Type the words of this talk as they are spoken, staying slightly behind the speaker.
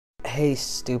Hey,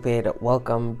 stupid.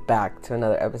 Welcome back to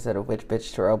another episode of Witch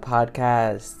Bitch Tarot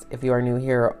Podcast. If you are new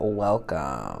here,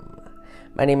 welcome.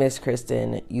 My name is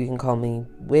Kristen. You can call me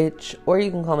Witch or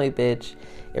you can call me Bitch.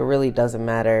 It really doesn't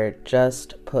matter.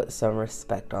 Just put some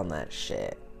respect on that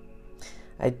shit.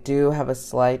 I do have a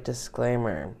slight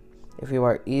disclaimer. If you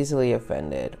are easily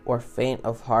offended or faint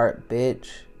of heart, bitch,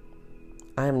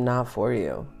 I am not for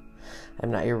you. I'm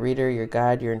not your reader, your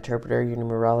guide, your interpreter, your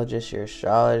numerologist, your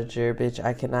astrologer, bitch.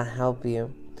 I cannot help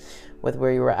you with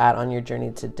where you are at on your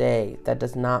journey today. That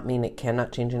does not mean it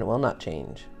cannot change and it will not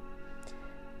change.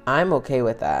 I'm okay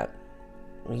with that.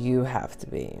 You have to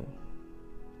be.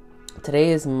 Today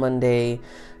is Monday,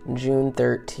 June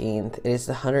 13th. It is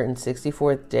the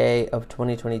 164th day of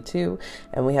 2022,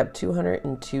 and we have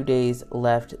 202 days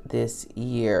left this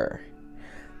year.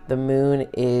 The moon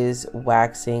is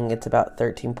waxing. It's about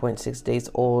 13.6 days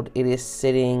old. It is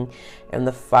sitting in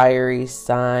the fiery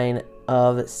sign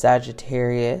of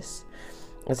Sagittarius.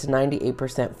 It's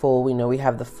 98% full. We know we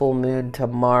have the full moon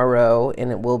tomorrow,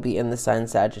 and it will be in the sign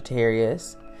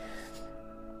Sagittarius.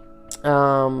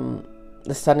 The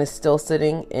sun is still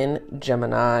sitting in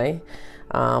Gemini.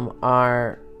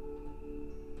 Our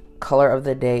color of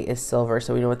the day is silver,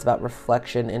 so we know it's about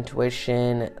reflection,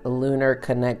 intuition, lunar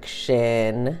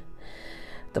connection.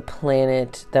 The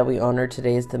planet that we honor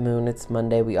today is the moon. It's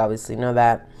Monday. We obviously know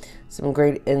that. Some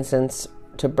great incense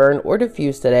to burn or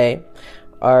diffuse today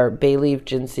are bay leaf,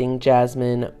 ginseng,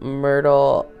 jasmine,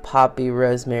 myrtle, poppy,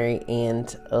 rosemary,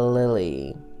 and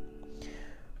lily.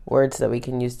 Words that we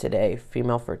can use today: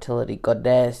 female fertility,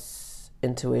 goddess,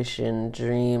 intuition,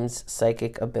 dreams,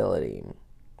 psychic ability.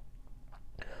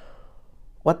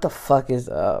 What the fuck is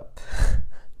up?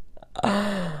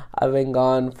 I've been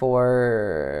gone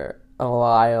for a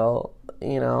while.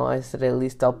 I said at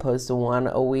least I'll post one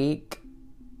a week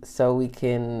so we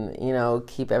can,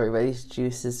 keep everybody's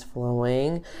juices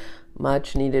flowing.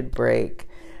 Much needed break.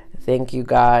 Thank you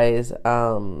guys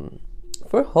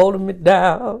for holding me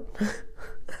down.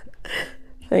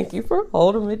 Thank you for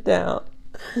holding me down.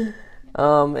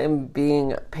 And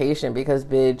being patient, because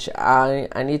bitch,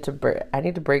 I need to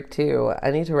break too.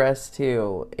 I need to rest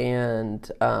too.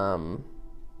 And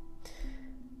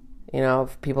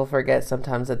people forget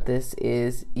sometimes that this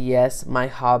is, yes, my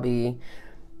hobby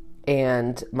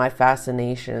and my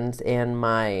fascinations and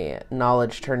my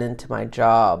knowledge turned into my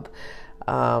job.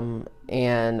 And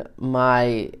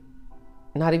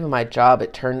not even my job,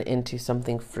 it turned into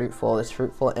something fruitful, this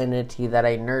fruitful entity that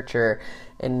I nurture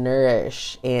and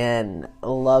nourish and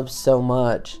love so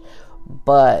much.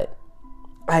 But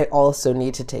I also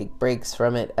need to take breaks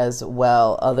from it as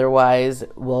well. Otherwise,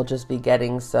 we'll just be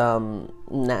getting some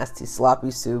nasty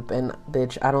sloppy soup. And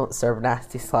bitch, I don't serve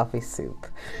nasty sloppy soup.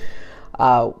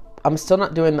 I'm still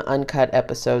not doing the uncut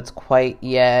episodes quite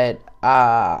yet.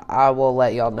 I will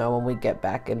let y'all know when we get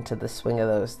back into the swing of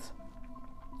those.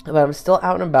 But I'm still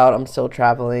out and about. I'm still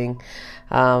traveling.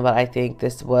 But I think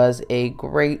this was a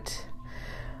great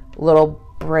little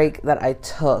break that I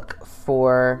took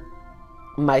for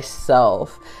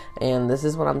myself. And this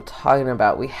is what I'm talking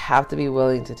about. We have to be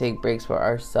willing to take breaks for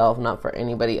ourselves, not for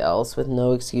anybody else, with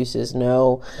no excuses,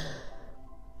 no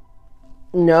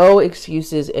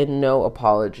excuses and no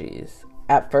apologies.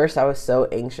 At first, I was so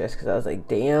anxious because I was like,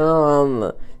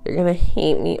 damn, you're going to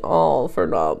hate me all for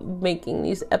not making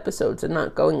these episodes and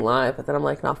not going live. But then I'm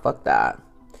like, nah, fuck that.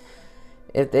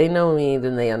 If they know me,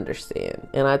 then they understand.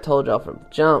 And I told y'all from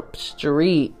Jump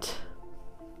Street,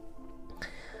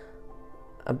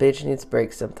 a bitch needs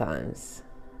breaks sometimes.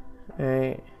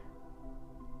 Alright?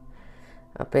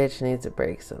 A bitch needs a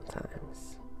break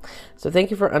sometimes. So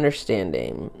thank you for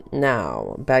understanding.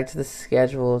 Now, back to the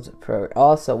scheduled program.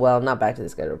 Also, well, not back to the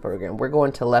scheduled program. We're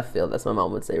going to left field. That's what my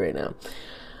mom would say right now.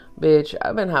 Bitch,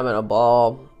 I've been having a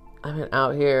ball. I've been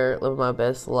out here living my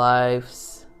best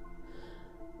lives.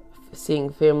 Seeing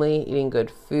family, eating good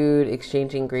food,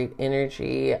 exchanging great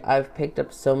energy. I've picked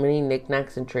up so many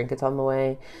knickknacks and trinkets on the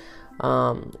way.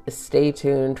 Stay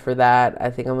tuned for that.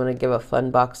 I think I'm going to give a fun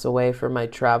box away for my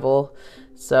travel.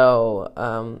 So,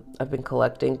 I've been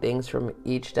collecting things from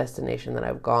each destination that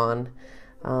I've gone,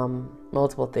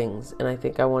 multiple things, and I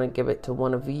think I want to give it to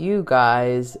one of you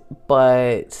guys,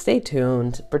 but stay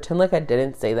tuned. Pretend like I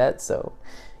didn't say that so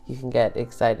you can get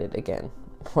excited again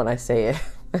when I say it.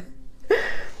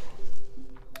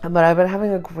 But I've been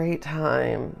having a great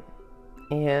time,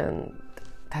 and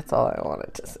that's all I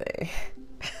wanted to say.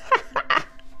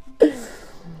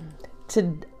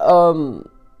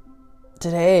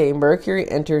 Today, Mercury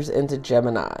enters into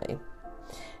Gemini.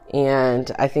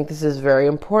 And I think this is very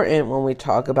important when we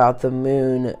talk about the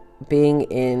moon being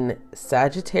in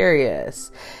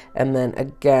Sagittarius. And then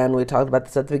again, we talked about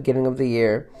this at the beginning of the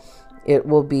year. It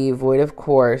will be void of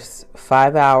course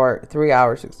 3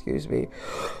 hours, excuse me.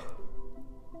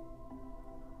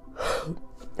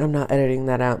 I'm not editing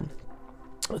that out.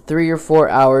 3 or 4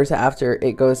 hours after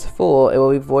it goes full, it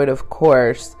will be void of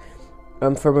course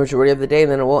for majority of the day,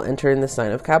 and then it will enter in the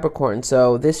sign of Capricorn.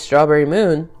 So this strawberry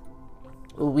moon,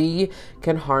 we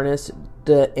can harness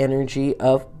the energy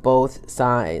of both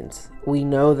signs. We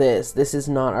know this. This is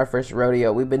not our first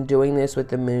rodeo. We've been doing this with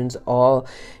the moons all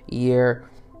year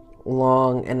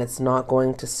long, and it's not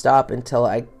going to stop until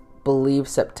I believe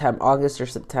August or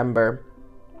September.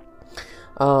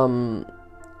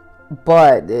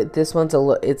 But this one's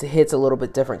it hits a little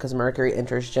bit different because Mercury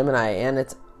enters Gemini, and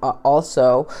it's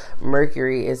also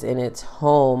Mercury is in its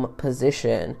home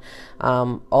position.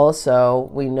 Also,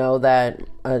 we know that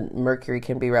Mercury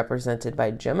can be represented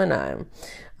by Gemini.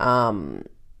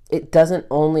 It doesn't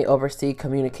only oversee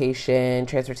communication,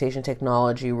 transportation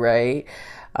technology, right?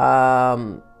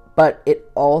 But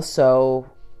it also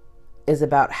is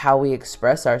about how we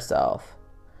express ourselves.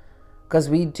 Because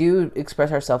we do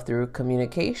express ourselves through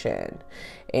communication.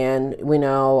 And we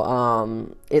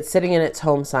know it's sitting in its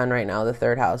home sign right now, the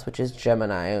third house, which is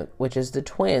Gemini, which is the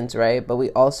twins, right? But we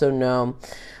also know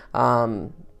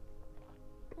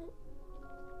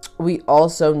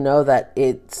that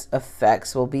its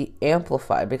effects will be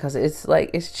amplified because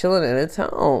it's chilling in its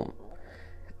home.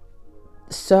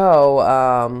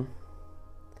 So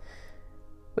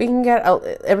we can get out,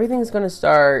 everything's going to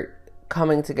start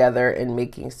coming together and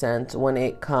making sense when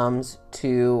it comes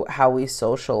to how we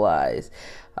socialize.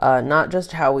 Not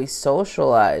just how we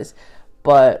socialize,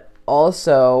 but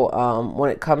also when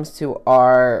it comes to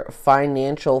our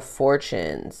financial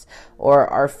fortunes or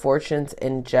our fortunes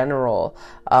in general.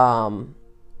 When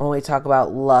we talk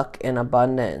about luck and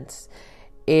abundance,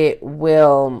 it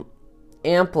will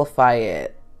amplify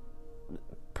it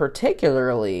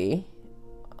particularly.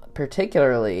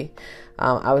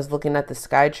 I was looking at the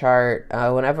sky chart.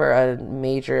 Whenever a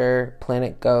major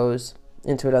planet goes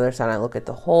into another sign, I look at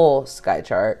the whole sky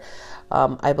chart.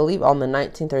 I believe on the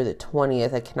 19th or the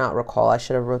 20th, I cannot recall. I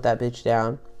should have wrote that bitch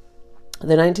down.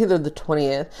 The 19th or the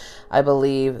 20th, I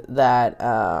believe that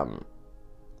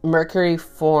Mercury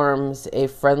forms a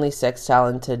friendly sextile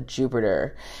into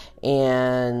Jupiter.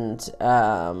 And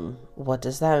what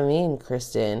does that mean,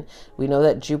 Kristen? We know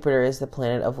that Jupiter is the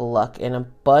planet of luck and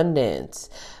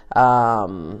abundance.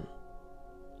 And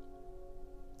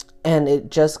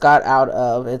it just got out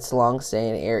of its long stay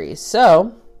in Aries.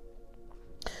 So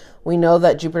we know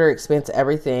that Jupiter expands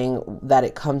everything that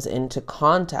it comes into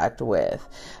contact with.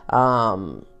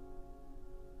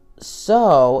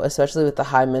 So, especially with the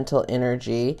high mental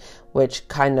energy, which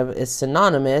kind of is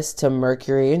synonymous to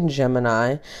Mercury and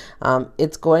Gemini,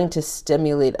 it's going to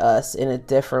stimulate us in a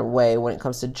different way when it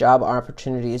comes to job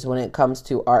opportunities, when it comes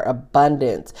to our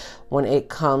abundance, when it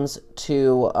comes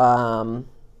to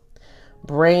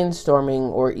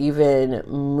brainstorming or even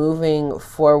moving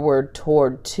forward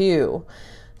toward two.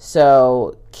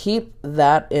 So keep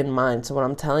that in mind. So when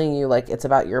I'm telling you, it's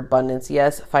about your abundance,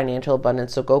 yes, financial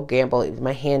abundance. So go gamble.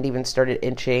 My hand even started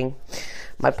itching.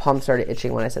 My palm started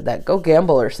itching when I said that. Go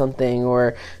gamble or something,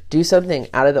 or do something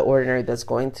out of the ordinary that's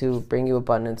going to bring you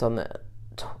abundance on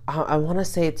I want to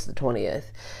say it's the 20th.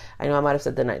 I know I might have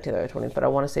said the 19th or the 20th, but I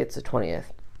want to say it's the 20th.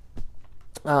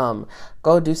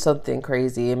 Go do something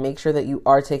crazy and make sure that you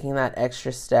are taking that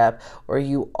extra step, or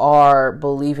you are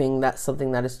believing that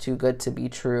something that is too good to be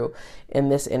true in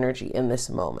this energy, in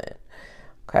this moment.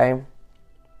 Okay.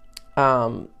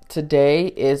 Today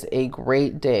is a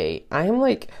great day. I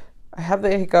have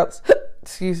the hiccups.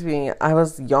 Excuse me. I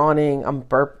was yawning. I'm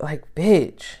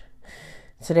bitch.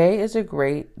 Today is a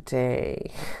great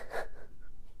day.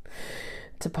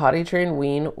 To potty train,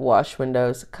 wean, wash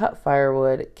windows, cut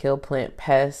firewood, kill plant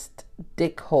pests,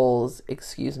 dig holes,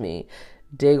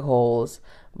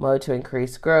 mow to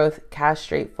increase growth,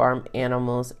 castrate farm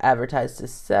animals, advertise to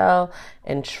sell,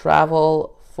 and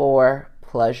travel for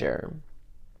pleasure.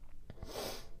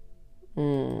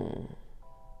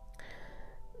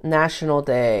 National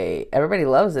Day. Everybody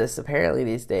loves this apparently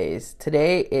these days.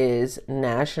 Today is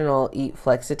National Eat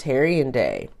Flexitarian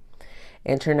Day.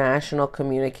 International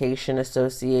Communication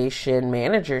Association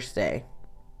Managers Day.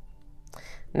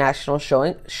 National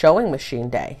Sewing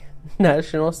Machine Day.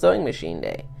 National Sewing Machine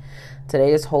Day.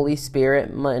 Today is Holy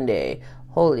Spirit Monday.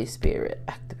 Holy Spirit,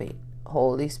 activate.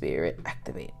 Holy Spirit,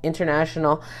 activate.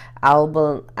 International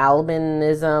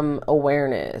Albinism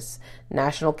Awareness.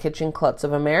 National Kitchen Klutz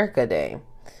of America Day.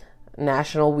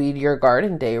 National Weed Your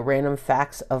Garden Day. Random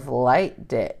Acts of Light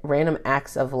Day.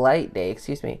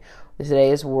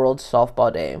 Today is World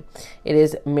Softball Day. It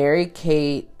is Mary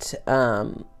Kate.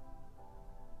 How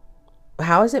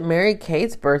is it Mary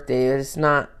Kate's birthday? It's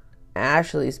not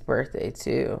Ashley's birthday,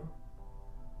 too.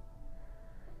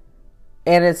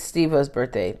 And it's Steve-O's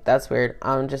birthday. That's weird.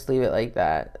 Just leave it like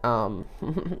that.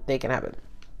 They can have it.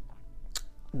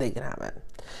 They can have it.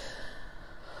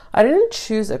 I didn't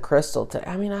choose a crystal today.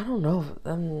 I mean, I don't know.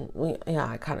 Yeah,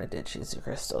 I kind of did choose a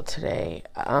crystal today.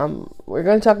 We're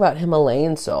going to talk about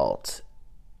Himalayan salt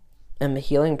and the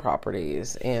healing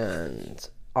properties and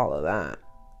all of that.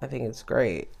 I think it's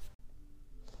great.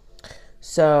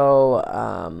 So,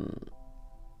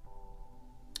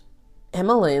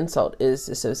 Himalayan salt is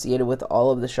associated with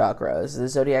all of the chakras. The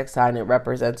zodiac sign it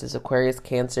represents is Aquarius,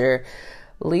 Cancer,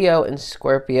 Leo, and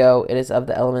Scorpio. It is of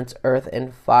the elements earth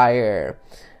and fire.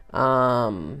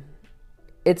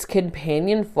 Its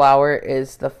companion flower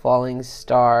is the falling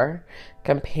star.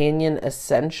 Companion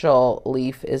essential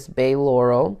leaf is bay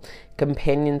laurel.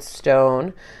 Companion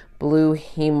stone, blue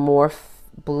hemorrhite.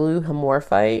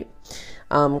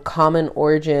 Common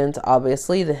origins,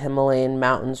 obviously, the Himalayan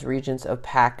mountains regions of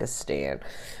Pakistan.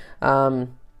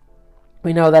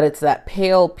 We know that it's that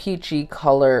pale peachy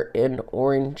color in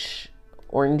orangey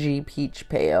peach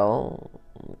pale.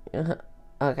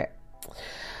 Okay.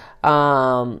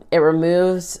 It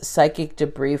removes psychic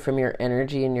debris from your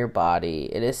energy and your body.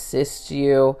 It assists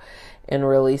you in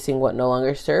releasing what no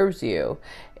longer serves you.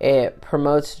 It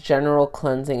promotes general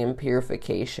cleansing and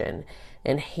purification,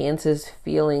 enhances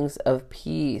feelings of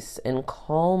peace and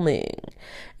calming,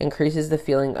 increases the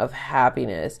feeling of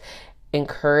happiness,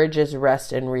 encourages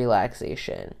rest and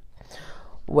relaxation.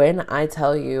 When I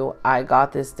tell you I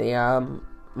got this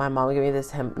my mom gave me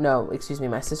this,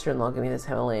 my sister-in-law gave me this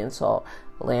Himalayan salt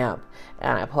lamp,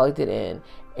 and I plugged it in,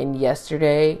 and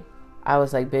yesterday I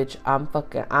was like, bitch,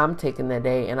 I'm taking the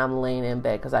day and I'm laying in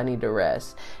bed because I need to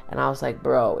rest. And I was like,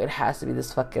 bro, it has to be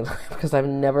this fucking lamp because I've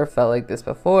never felt like this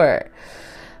before.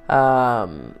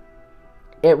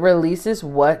 It releases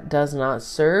what does not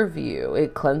serve you.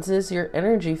 It cleanses your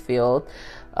energy field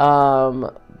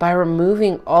by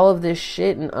removing all of this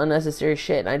shit and unnecessary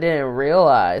shit. And I didn't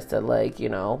realize that,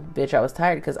 bitch, I was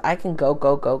tired because I can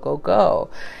go.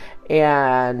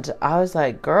 And I was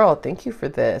like, girl, thank you for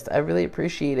this. I really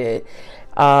appreciate it.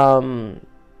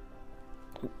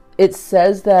 It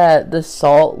says that the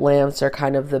salt lamps are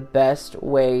kind of the best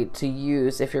way to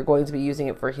use if you're going to be using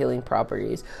it for healing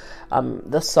properties.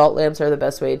 The salt lamps are the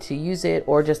best way to use it,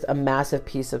 or just a massive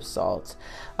piece of salt,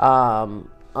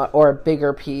 or a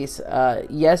bigger piece.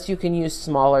 Yes, you can use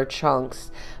smaller chunks,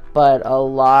 but a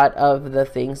lot of the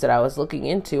things that I was looking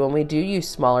into, when we do use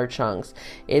smaller chunks,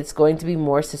 it's going to be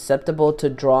more susceptible to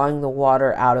drawing the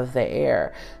water out of the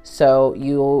air. So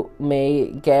you may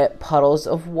get puddles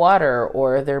of water,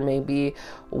 or there may be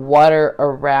water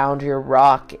around your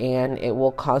rock and it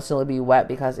will constantly be wet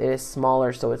because it is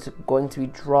smaller. So it's going to be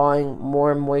drawing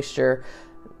more moisture,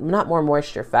 not more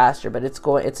moisture faster, but it's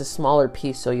a smaller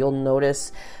piece. So you'll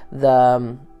notice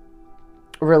the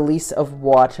release of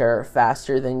water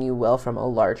faster than you will from a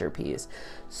larger piece.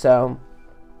 So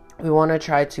we want to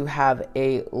try to have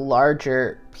a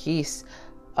larger piece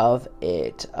of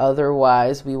it.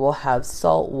 Otherwise, we will have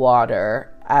salt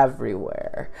water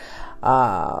everywhere.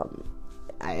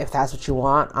 If that's what you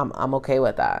want, I'm okay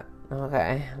with that.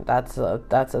 Okay, that's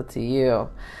up to you.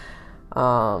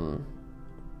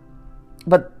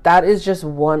 But that is just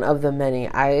one of the many.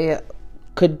 I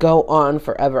could go on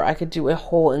forever. I could do a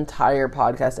whole entire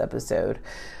podcast episode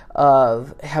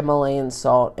of Himalayan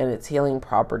salt and its healing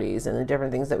properties and the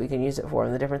different things that we can use it for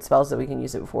and the different spells that we can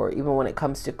use it for, even when it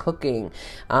comes to cooking.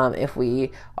 If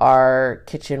we are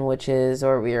kitchen witches,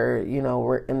 or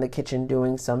we're in the kitchen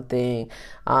doing something,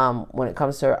 when it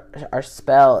comes to our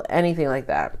spell, anything like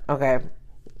that. Okay,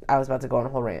 I was about to go on a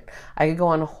whole rant. I could go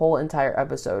on a whole entire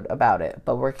episode about it,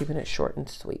 but we're keeping it short and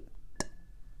sweet.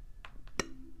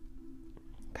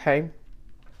 Okay.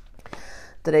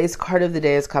 Today's card of the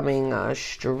day is coming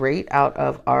straight out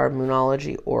of our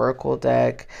Moonology Oracle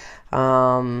deck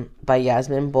by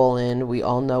Yasmin Boland. We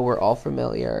all know, we're all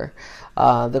familiar.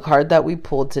 The card that we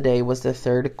pulled today was the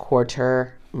third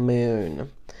quarter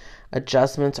moon.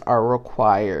 Adjustments are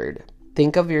required.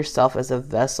 Think of yourself as a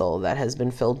vessel that has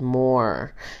been filled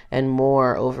more and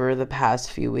more over the past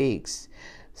few weeks.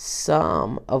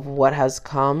 Some of what has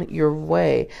come your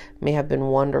way may have been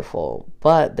wonderful,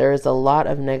 but there is a lot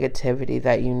of negativity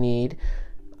that you need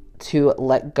to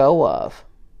let go of.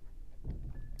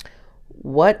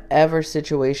 Whatever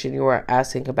situation you are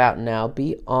asking about now,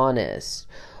 be honest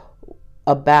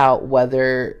about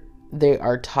whether there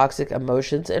are toxic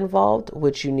emotions involved,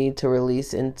 which you need to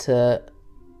release into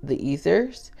the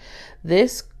ethers.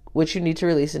 This which you need to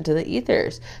release into the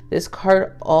ethers. This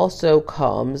card also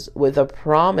comes with a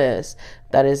promise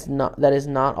that is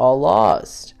not all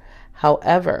lost.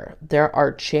 However, there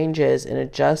are changes and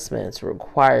adjustments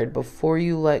required before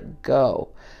you let go.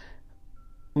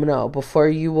 No, before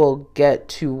you will get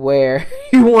to where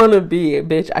you want to be.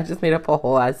 Bitch, I just made up a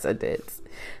whole ass sentence.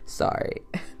 Sorry.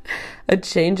 A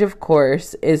change of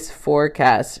course is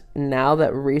forecast now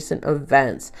that recent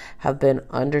events have been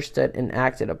understood and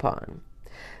acted upon.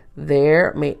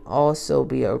 There may also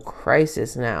be a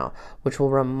crisis now, which will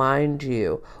remind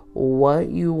you what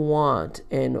you want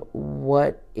and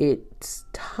what it's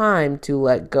time to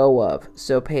let go of.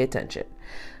 So pay attention.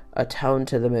 A tone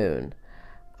to the moon.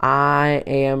 I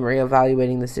am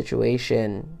reevaluating the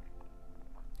situation.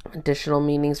 Additional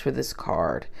meanings for this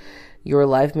card. Your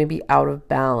life may be out of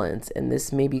balance and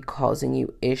this may be causing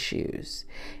you issues.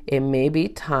 It may be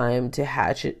time to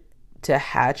hatch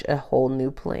a whole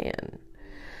new plan.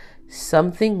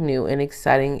 Something new and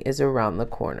exciting is around the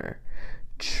corner.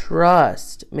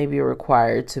 Trust may be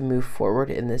required to move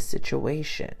forward in this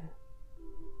situation.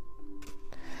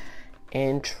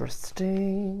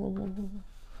 Interesting.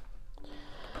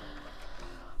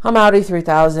 I'm Audi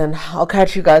 3000. I'll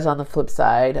catch you guys on the flip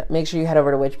side. Make sure you head over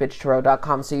to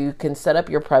witchbitchtarot.com so you can set up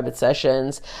your private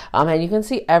sessions and you can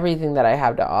see everything that I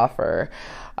have to offer.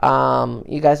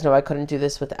 You guys know I couldn't do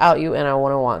this without you, and I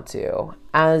want to.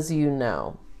 As you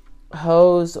know,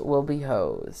 hoes will be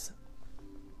hoes.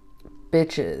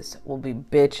 Bitches will be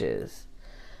bitches.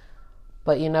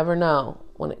 But you never know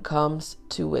when it comes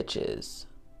to witches.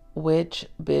 Which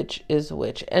bitch is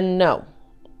which? And no,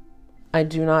 I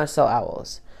do not sell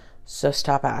owls. So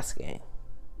stop asking.